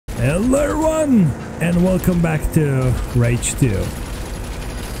Hello everyone, and welcome back to Rage 2.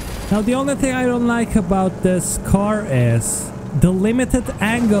 Now the only thing I don't like about this car is the limited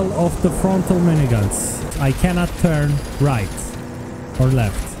angle of the frontal miniguns. I cannot turn right or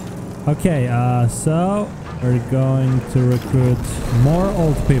left. Okay, so we're going to recruit more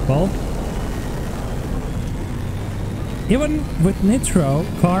old people. Even with nitro,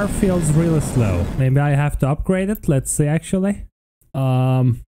 car feels really slow. Maybe I have to upgrade it. Let's see actually.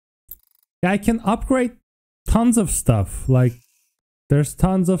 I can upgrade tons of stuff. Like, there's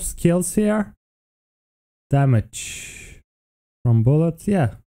tons of skills here. Damage from bullets,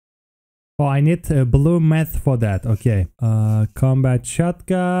 yeah. Oh, I need a blue meth for that. Okay. Combat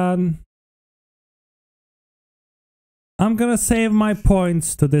shotgun. I'm gonna save my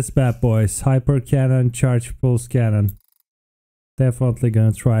points to this bad boys. Hyper cannon, charge pulse cannon. Definitely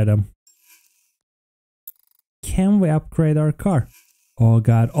gonna try them. Can we upgrade our car? Oh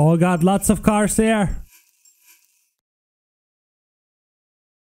god, lots of cars here!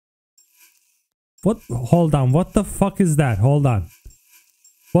 What? Hold on, what the fuck is that? Hold on.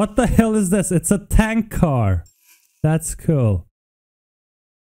 What the hell is this? It's a tank car. That's cool.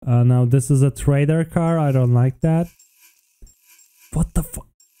 Now this is a trader car, I don't like that. What the fuck?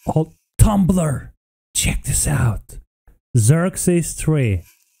 Oh, Tumblr! Check this out. Xerxes 3.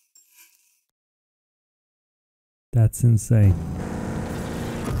 That's insane.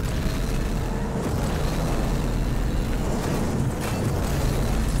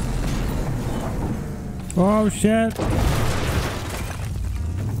 Oh shit!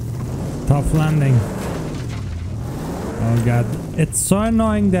 Tough landing. Oh god. It's so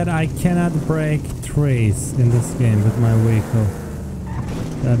annoying that I cannot break trees in this game with my vehicle.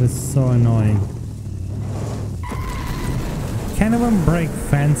 That is so annoying. Can't even break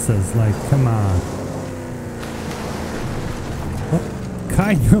fences, like, come on. What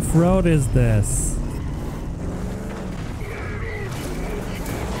kind of road is this?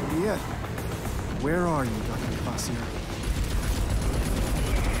 Where are you, Dr. Kvasir?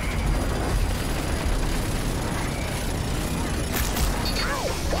 Ow,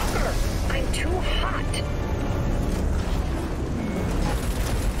 Walker! I'm too hot!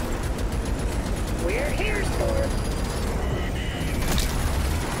 We're here, Thor.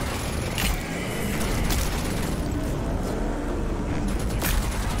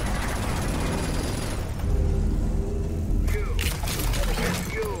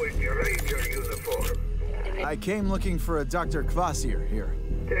 I came looking for a Dr. Kvasir here.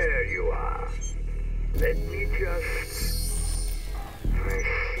 There you are. Let me just... I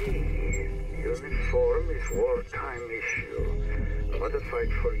see. Uniform is wartime issue.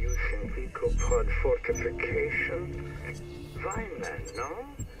 Modified for use in Vicopod fortification. Vineland, no?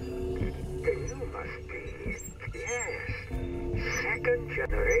 Then you must be... Yes. Second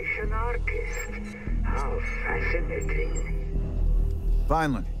generation artist. How fascinating.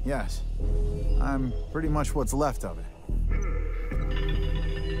 Vineland, yes. I'm pretty much what's left of it.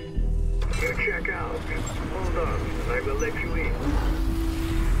 You check out. Hold on, I will let you in.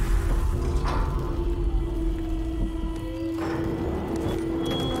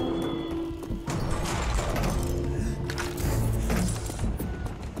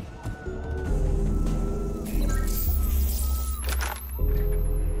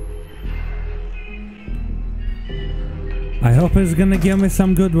 I hope he's gonna give me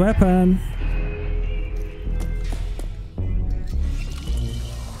some good weapon.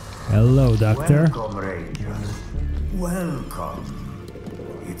 Hello, Doctor. Welcome, Ranger. Welcome.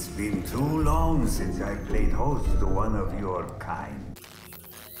 It's been too long since I played host to one of your kind.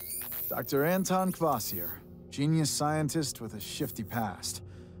 Dr. Anton Kvasir, genius scientist with a shifty past.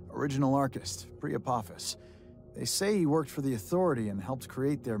 Original archist, pre-Apophis. They say he worked for the Authority and helped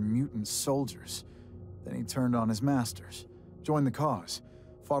create their mutant soldiers. Then he turned on his masters, joined the cause,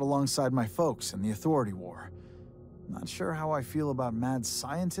 fought alongside my folks in the Authority War. Not sure how I feel about mad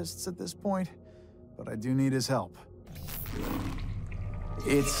scientists at this point, but I do need his help.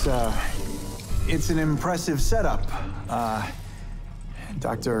 It's an impressive setup.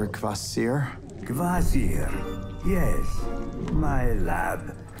 Dr. Kvasir? Kvasir, yes. My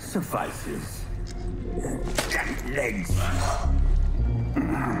lab suffices. Legs.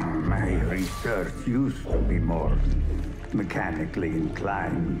 My research used to be more mechanically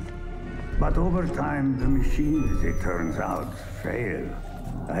inclined. But over time, the machines, it turns out, fail.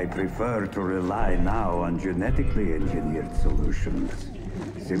 I prefer to rely now on genetically engineered solutions,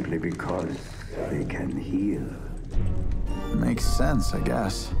 simply because they can heal. Makes sense, I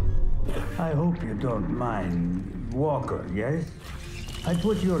guess. I hope you don't mind. Walker, yes? I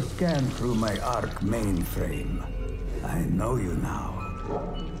put your scan through my ARC mainframe. I know you now.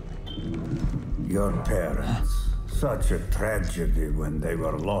 Your parents. Such a tragedy when they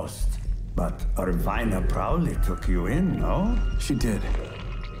were lost. But Irvina proudly took you in, no? She did.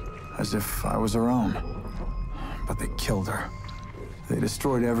 As if I was her own. But they killed her. They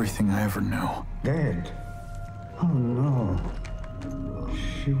destroyed everything I ever knew. Dead? Oh no.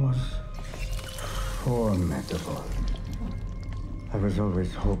 She was formidable. I was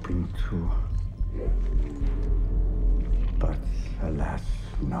always hoping to. But alas,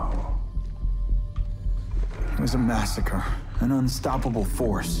 no. It was a massacre. An unstoppable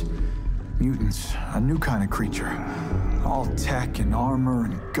force. Mutants, a new kind of creature. All tech and armor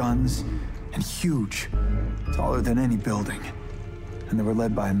and guns. And huge. Taller than any building. And they were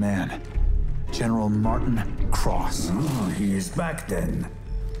led by a man. General Martin Cross. Oh, he is back then.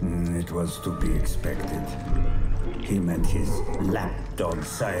 It was to be expected. Him and his lapdog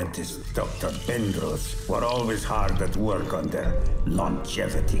scientist, Dr. Bendros, were always hard at work on their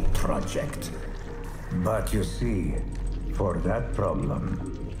longevity project. But you see, for that problem,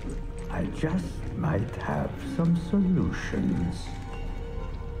 I just might have some solutions.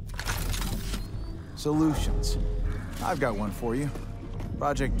 Solutions. I've got one for you.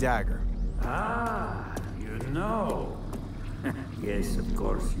 Project Dagger. Ah, you know. Yes, of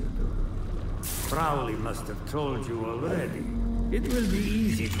course you do. Crowley must have told you already. It will be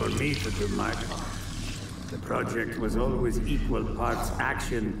easy for me to do my part. The project was always equal parts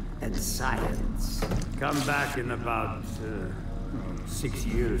action and science. Come back in about 6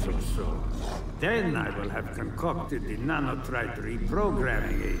 years or so. Then I will have concocted the nanotrite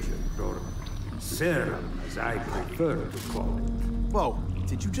reprogramming agent, or serum, as I prefer to call it. Whoa,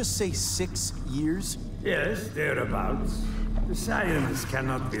 did you just say 6 years? Yes, thereabouts. The science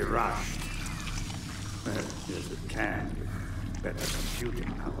cannot be rushed. Yes, it can, with better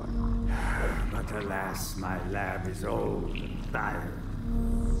computing power. But alas, my lab is old and tired.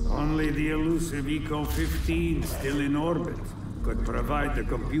 Only the elusive Eco-15 still in orbit could provide the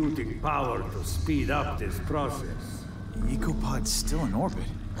computing power to speed up this process. The Ecopod's still in orbit.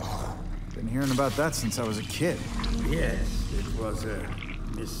 Been hearing about that since I was a kid. Yes, it was a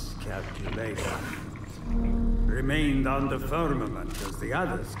miscalculation. Remained on the firmament as the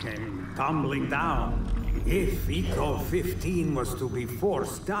others came tumbling down. If Eco-15 was to be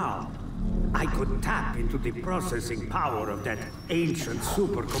forced down, I could tap into the processing power of that ancient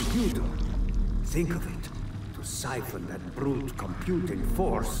supercomputer. Think of it, to siphon that brute computing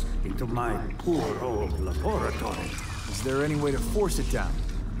force into my poor old laboratory. Is there any way to force it down?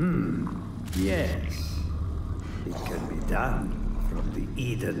 Yes. It can be done from the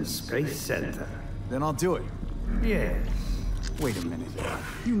Eden Space Center. Then I'll do it. Yes. Wait a minute.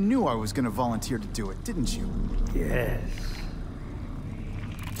 You knew I was gonna volunteer to do it, didn't you? Yes.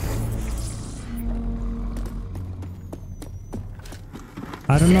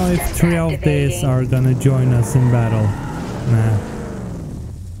 I don't know if 3 of these are gonna join us in battle. Nah.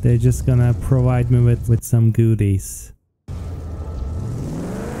 They're just gonna provide me with some goodies.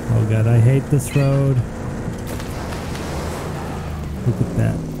 Oh god, I hate this road. Look at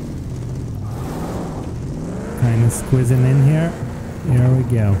that. Kind of squeezing in here. Here we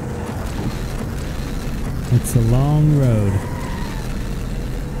go. It's a long road.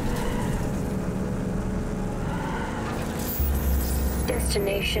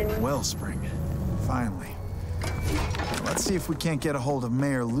 Destination Wellspring. Finally. Let's see if we can't get a hold of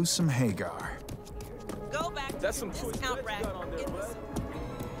Mayor Lusum Hagar. Go back to the discount rack.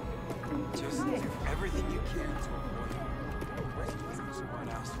 Just do everything you can to avoid someone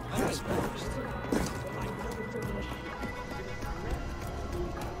else. First.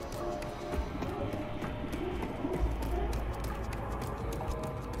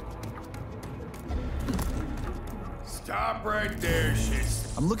 Stop right there, shit.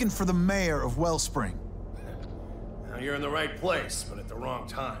 I'm looking for the mayor of Wellspring. Now you're in the right place, but at the wrong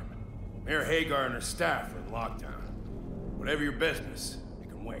time. Mayor Hagar and her staff are in lockdown. Whatever your business, you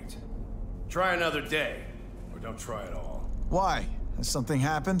can wait. Try another day, or don't try at all. Why? Has something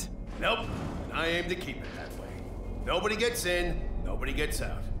happened? Nope, and I aim to keep it that way. Nobody gets in, nobody gets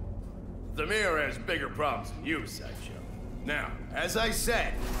out. The mayor has bigger problems than you, Sideshow. Now, as I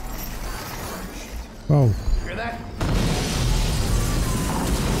said... Whoa. Hear that?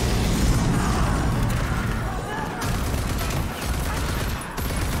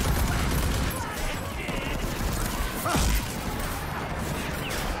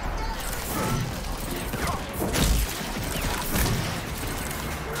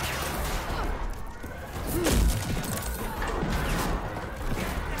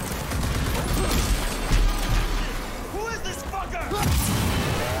 Who is this fucker?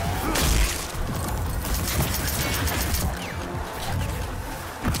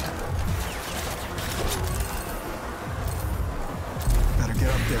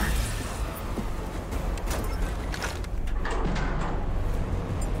 there.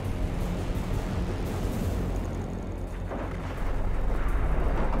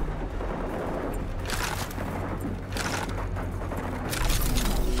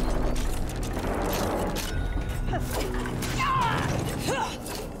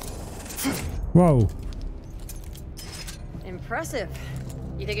 Whoa. Impressive.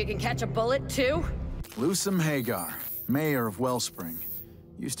 You think you can catch a bullet, too? Lusum Hagar, mayor of Wellspring.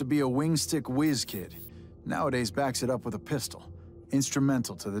 Used to be a wingstick whiz kid. Nowadays backs it up with a pistol.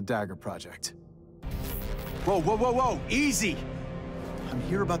 Instrumental to the Dagger Project. Whoa, whoa, whoa, whoa! Easy! I'm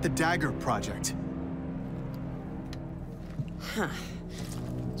here about the Dagger Project. Huh.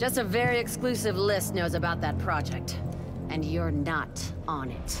 Just a very exclusive list knows about that project. And you're not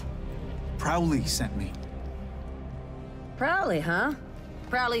on it. Prowley sent me. Prowley, huh?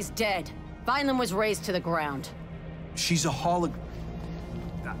 Prowley's dead. Vineland was razed to the ground. She's a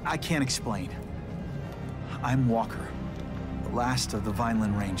I can't explain. I'm Walker, the last of the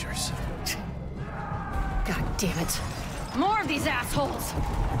Vineland Rangers. God damn it. More of these assholes!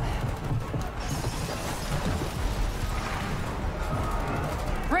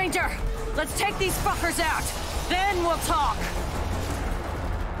 Ranger, let's take these fuckers out. Then we'll talk.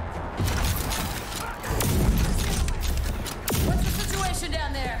 What's the situation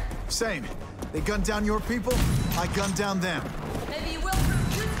down there? Same. They gunned down your people, I gunned down them. Maybe you will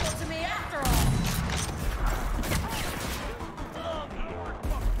prove useful to me after all.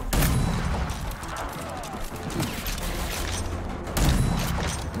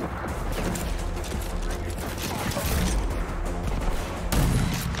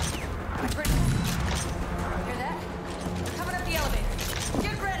 Hear that? Coming up the elevator.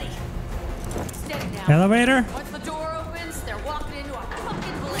 Get ready. Steady now. Elevator? Once the door opens, they're walking into a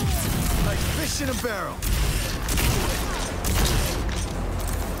fucking blitz. Like fish in a barrel.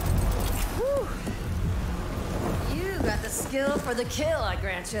 Whew. You got the skill for the kill, I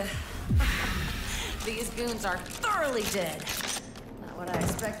grant you. These goons are thoroughly dead. Not what I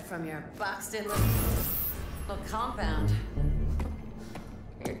expected from your boxed-in little compound.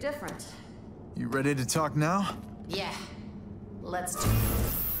 You're different. You ready to talk now? Yeah. Let's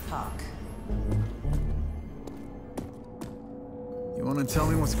talk. You want to tell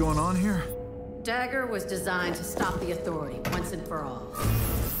me what's going on here? Dagger was designed to stop the Authority once and for all.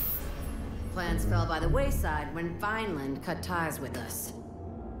 Plans fell by the wayside when Vineland cut ties with us.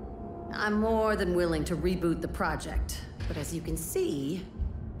 I'm more than willing to reboot the project, but as you can see,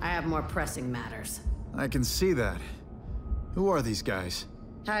 I have more pressing matters. I can see that. Who are these guys?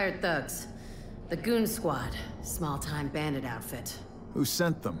 Hired thugs. The Goon Squad, small-time bandit outfit. Who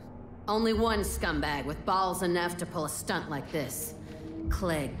sent them? Only one scumbag with balls enough to pull a stunt like this.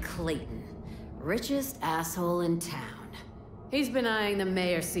 Clegg Clayton. Richest asshole in town. He's been eyeing the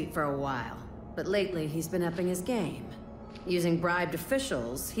mayor's seat for a while, but lately he's been upping his game. Using bribed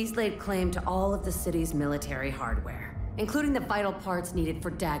officials, he's laid claim to all of the city's military hardware, including the vital parts needed for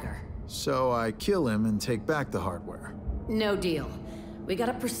Dagger. So I kill him and take back the hardware. No deal. We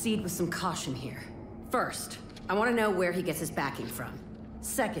gotta proceed with some caution here. First, I want to know where he gets his backing from.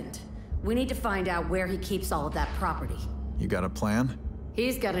 Second, we need to find out where he keeps all of that property. You got a plan?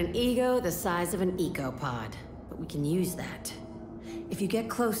 He's got an ego the size of an ecopod, but we can use that. If you get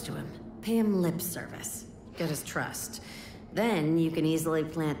close to him, pay him lip service, get his trust. Then you can easily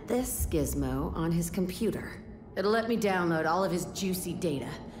plant this gizmo on his computer. It'll let me download all of his juicy data.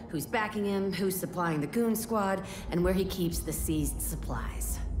 Who's backing him, who's supplying the Goon Squad, and where he keeps the seized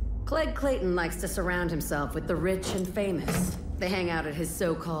supplies. Clegg Clayton likes to surround himself with the rich and famous. They hang out at his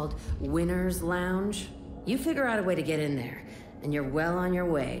so-called Winner's Lounge. You figure out a way to get in there, and you're well on your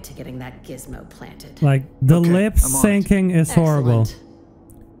way to getting that gizmo planted. Like, the Okay, lip I'm on syncing is horrible.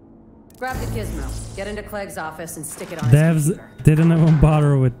 Grab the gizmo, get into Clegg's office, and stick it on Devs his computer. didn't even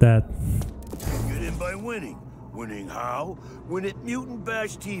bother with that. Get in by winning. Winning how? Win at Mutant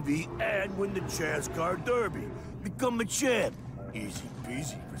Bash TV and win the Chance Car Derby. Become a champ. Easy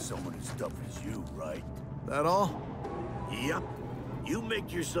peasy for someone as tough as you, right? That all? Yep. You make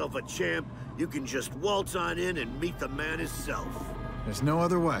yourself a champ, you can just waltz on in and meet the man himself. There's no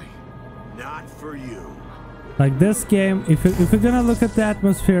other way. Not for you. Like, this game, if you're gonna look at the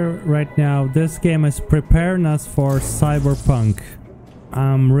atmosphere right now, this game is preparing us for Cyberpunk.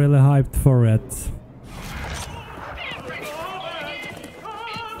 I'm really hyped for it.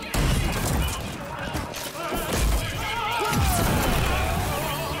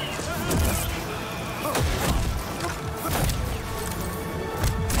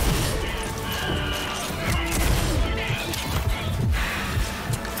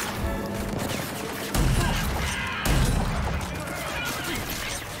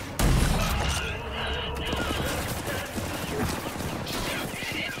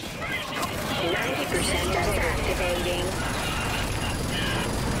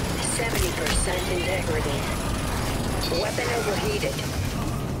 20% integrity. Weapon overheated.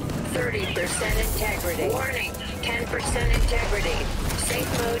 30% integrity. Warning, 10% integrity. Safe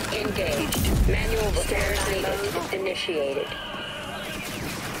mode engaged. Manual repairs needed. Initiated.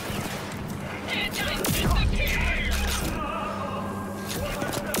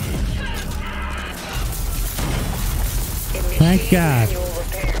 Thank God.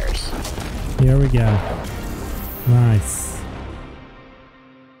 Here we go. Nice.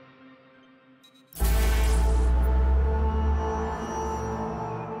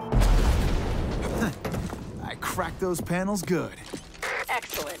 I cracked those panels good.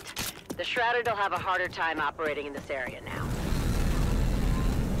 Excellent. The Shrouded will have a harder time operating in this area now.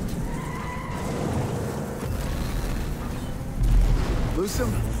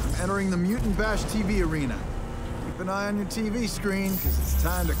 Lusum, I'm entering the Mutant Bash TV arena. Keep an eye on your TV screen, because it's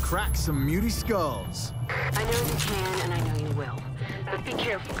time to crack some muty skulls. I know you can, and I know you will. But be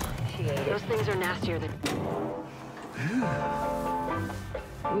careful. Those things are nastier than...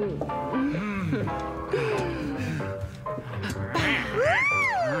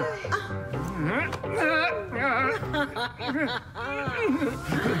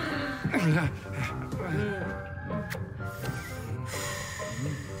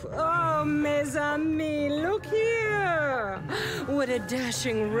 Oh, mes amis, look here! What a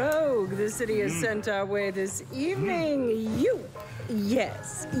dashing rogue the city has sent our way this evening. You,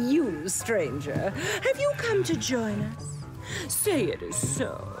 yes, you, stranger. Have you come to join us? Say it is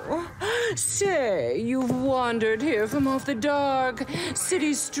so. Say you've wandered here from off the dark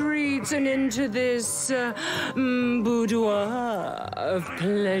city streets and into this boudoir of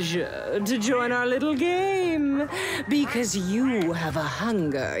pleasure to join our little game because you have a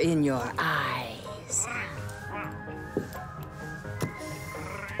hunger in your eyes.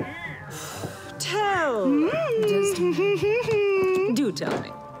 Do tell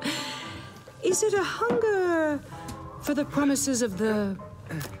me. Is it a hunger for the promises of the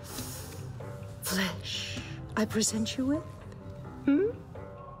flesh I present you with?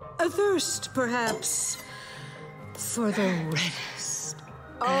 A thirst, perhaps, for the reddest,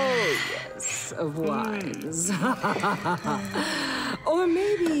 oh yes, of wines. Or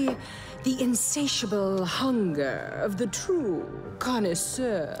maybe the insatiable hunger of the true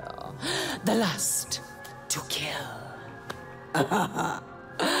connoisseur, the lust to kill.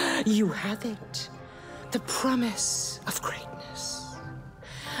 You have it. The promise of greatness.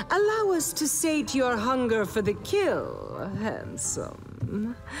 Allow us to sate your hunger for the kill,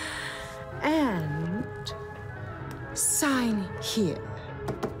 handsome. And sign here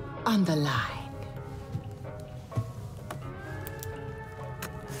on the line.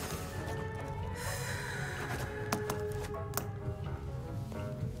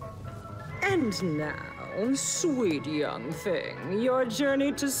 And now, sweet young thing, your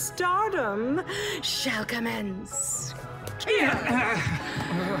journey to stardom shall commence. Kill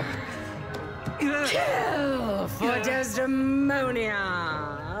for Desdemonia!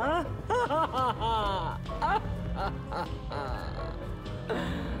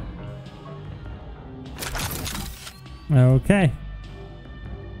 Okay.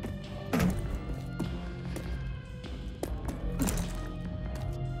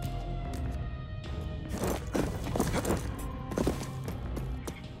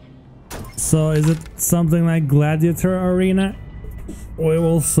 So is it something like Gladiator Arena? We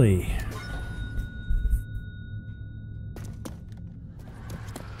will see.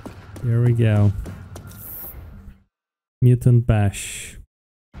 Here we go. Mutant Bash.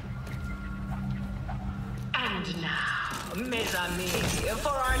 And now, mes amis, for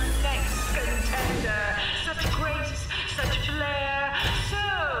our next contender, such grace, such flair,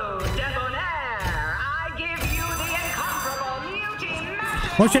 so debonair, I give you the incomparable Muty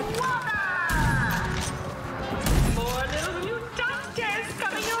Mash. Watch it. More little mutantes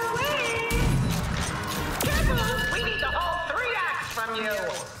coming your way. Careful, we need the whole 3 acts from you.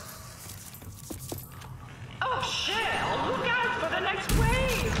 Oh, Shell, look out for the next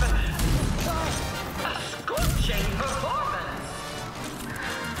wave. A scorching performance.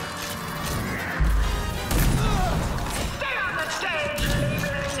 Stay on the stage,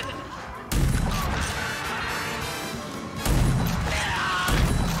 Cleveland.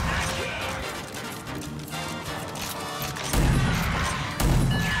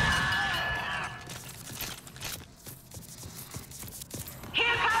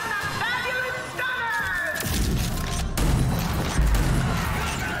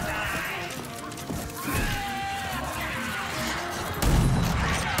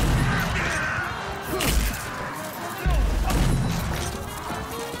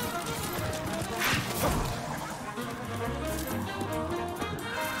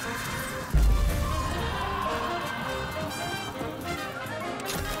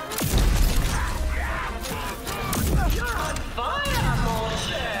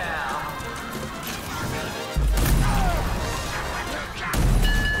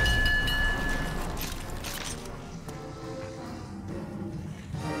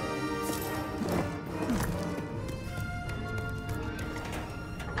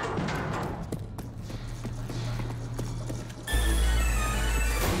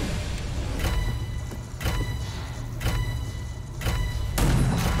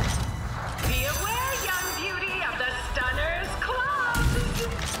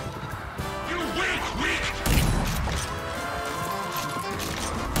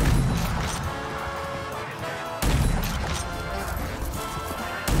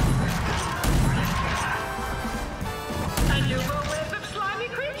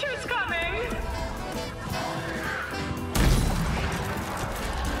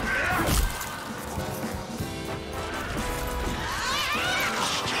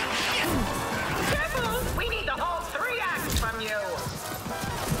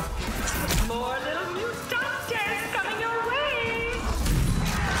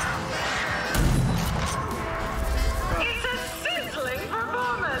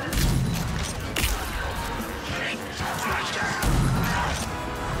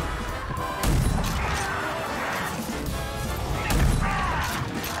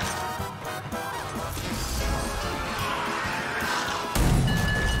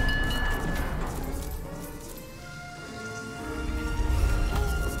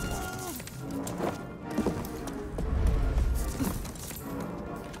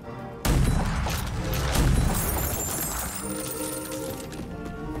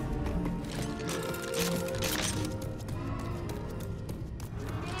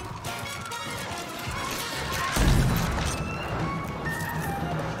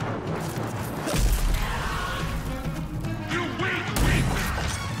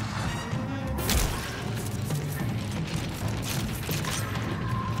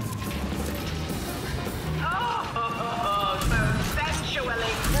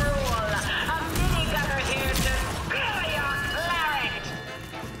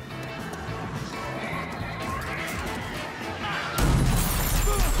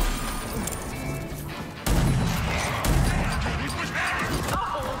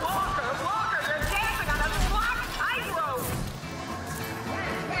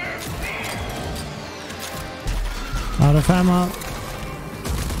 Out of ammo.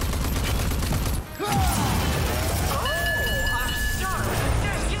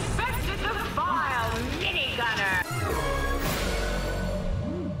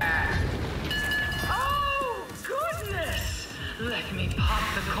 Let me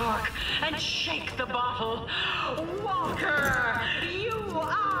pop the cork and shake the bottle. Walker, you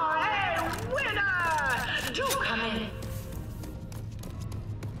are a winner! Do come in.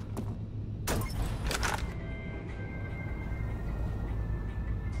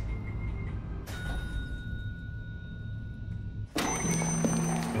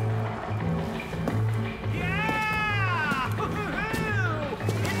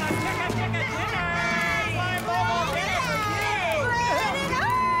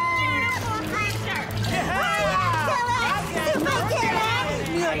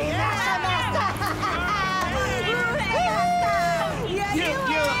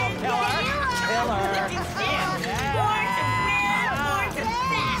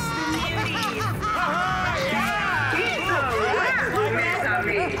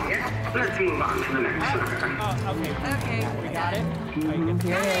 Let's move on to the next sucker. Okay. We got it?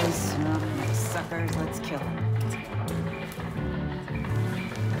 Here it is. Oh, suckers, let's kill him.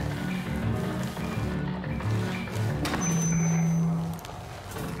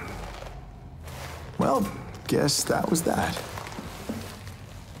 Well, guess that was that.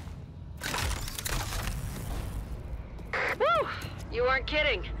 Woo! You weren't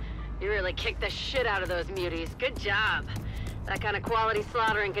kidding. You really kicked the shit out of those muties. Good job. That kind of quality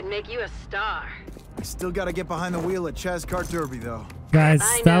slaughtering could make you a star. I still gotta get behind the wheel at Chaz Kart Derby, though. Guys,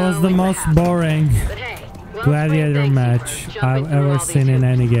 that was the most boring gladiator match I've ever seen in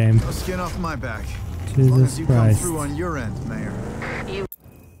any game. No skin off my back. As long as Jesus you come Christ. through on your end, Mayor.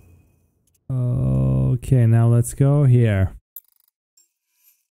 Okay, now let's go here.